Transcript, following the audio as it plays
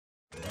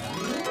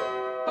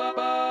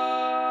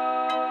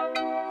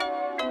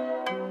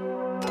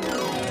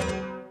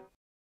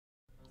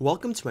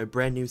Welcome to my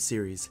brand new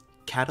series,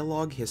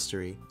 Catalog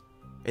History.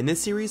 In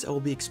this series, I will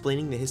be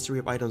explaining the history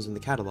of items in the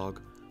catalog,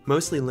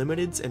 mostly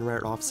limiteds and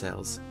rare off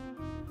sales.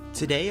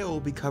 Today I will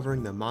be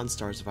covering the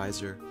Monstars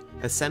Visor,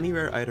 a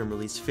semi-rare item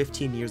released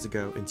 15 years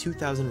ago in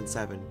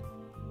 2007.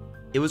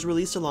 It was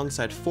released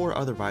alongside 4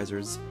 other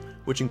visors,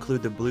 which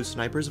include the Blue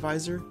Sniper's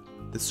Visor,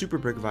 the Super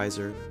Brick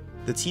Visor,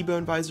 the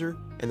T-Bone Visor,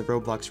 and the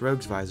Roblox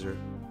Rogues Visor,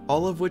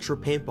 all of which were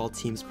paintball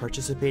teams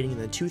participating in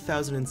the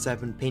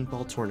 2007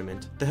 Paintball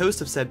Tournament. The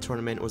host of said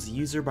tournament was a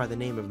user by the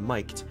name of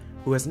Myked,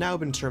 who has now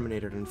been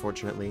terminated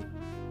unfortunately.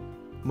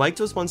 Myked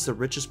was once the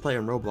richest player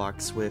in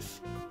Roblox with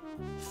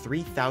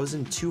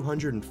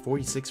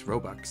 3,246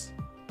 Robux.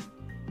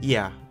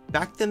 Yeah,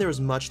 back then there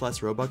was much less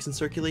Robux in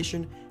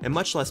circulation and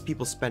much less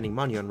people spending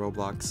money on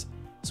Roblox,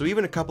 so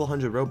even a couple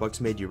hundred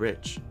Robux made you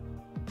rich.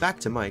 Back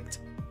to Myked.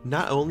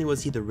 Not only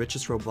was he the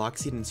richest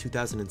Robloxian in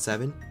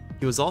 2007,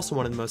 he was also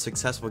one of the most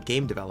successful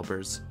game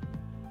developers.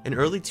 In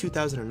early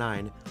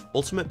 2009,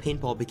 Ultimate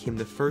Paintball became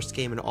the first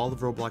game in all of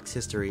Roblox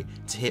history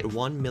to hit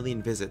 1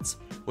 million visits,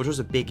 which was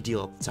a big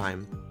deal at the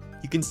time.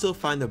 You can still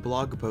find the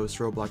blog post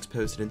Roblox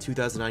posted in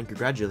 2009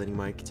 congratulating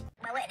Myked.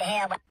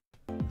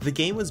 The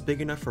game was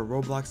big enough for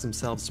Roblox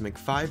themselves to make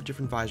 5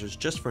 different visors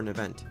just for an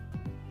event.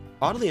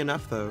 Oddly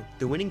enough though,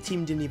 the winning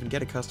team didn't even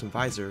get a custom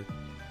visor.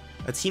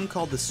 A team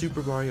called the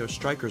Super Mario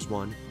Strikers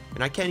won,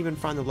 and I can't even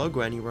find the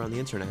logo anywhere on the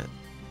internet.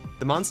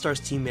 The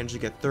Monstars team managed to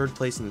get 3rd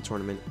place in the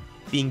tournament,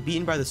 being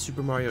beaten by the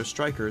Super Mario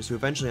Strikers, who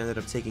eventually ended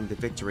up taking the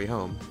victory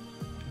home.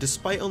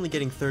 Despite only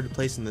getting 3rd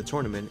place in the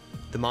tournament,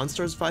 the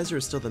Monstars Visor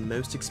is still the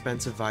most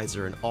expensive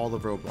visor in all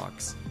of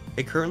Roblox.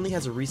 It currently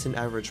has a recent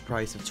average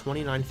price of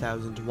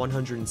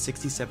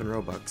 29,167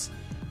 Robux,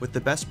 with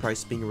the best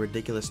price being a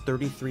ridiculous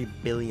 33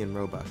 billion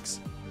Robux.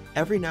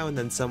 Every now and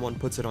then someone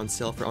puts it on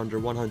sale for under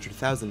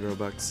 100,000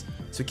 Robux,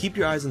 so keep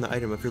your eyes on the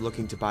item if you're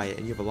looking to buy it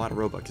and you have a lot of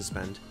Robux to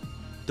spend.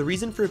 The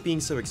reason for it being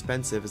so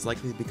expensive is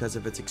likely because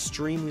of its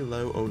extremely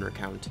low owner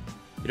count.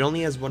 It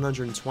only has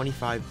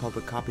 125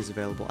 public copies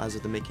available as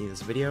of the making of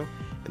this video,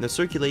 and the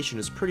circulation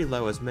is pretty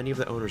low as many of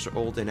the owners are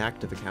old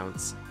inactive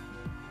accounts.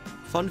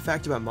 Fun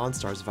fact about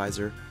Monstars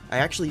Visor, I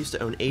actually used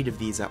to own 8 of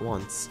these at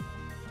once.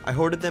 I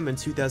hoarded them in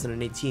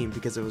 2018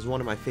 because it was one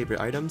of my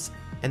favorite items,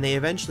 and they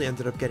eventually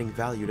ended up getting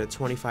valued at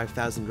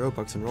 25,000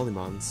 Robux in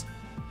Rolimons.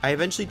 I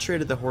eventually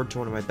traded the hoard to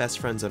one of my best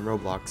friends on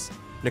Roblox,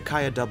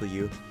 Nakaya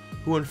W,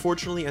 who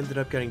unfortunately ended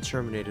up getting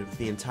terminated with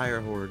the entire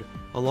hoard,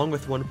 along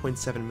with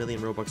 1.7 million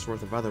Robux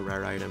worth of other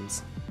rare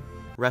items.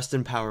 Rest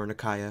in power,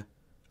 Nakaya.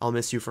 I'll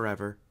miss you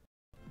forever.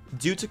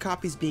 Due to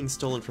copies being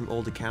stolen from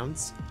old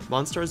accounts,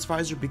 Monstars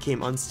Visor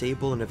became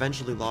unstable and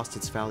eventually lost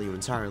its value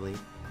entirely.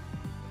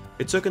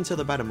 It took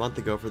until about a month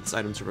ago for this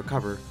item to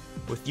recover,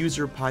 with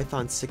user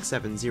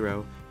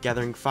Python670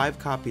 gathering 5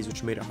 copies,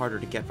 which made it harder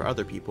to get for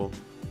other people.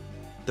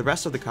 The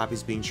rest of the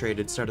copies being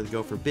traded started to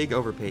go for big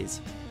overpays,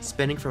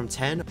 spending from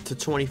 10 to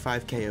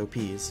 25k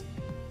OPs.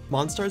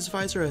 Monstars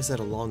Visor has had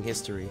a long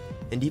history,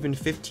 and even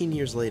 15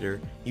 years later,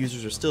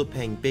 users are still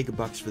paying big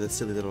bucks for this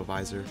silly little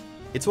visor.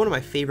 It's one of my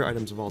favorite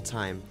items of all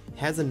time,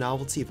 has the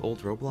novelty of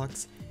old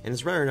Roblox, and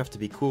is rare enough to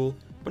be cool,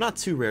 but not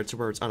too rare to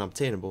where it's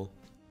unobtainable.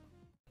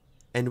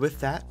 And with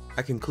that,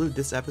 I conclude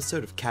this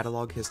episode of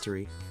Catalog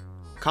History.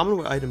 Comment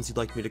what items you'd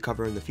like me to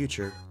cover in the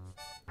future.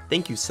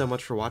 Thank you so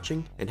much for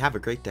watching, and have a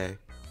great day.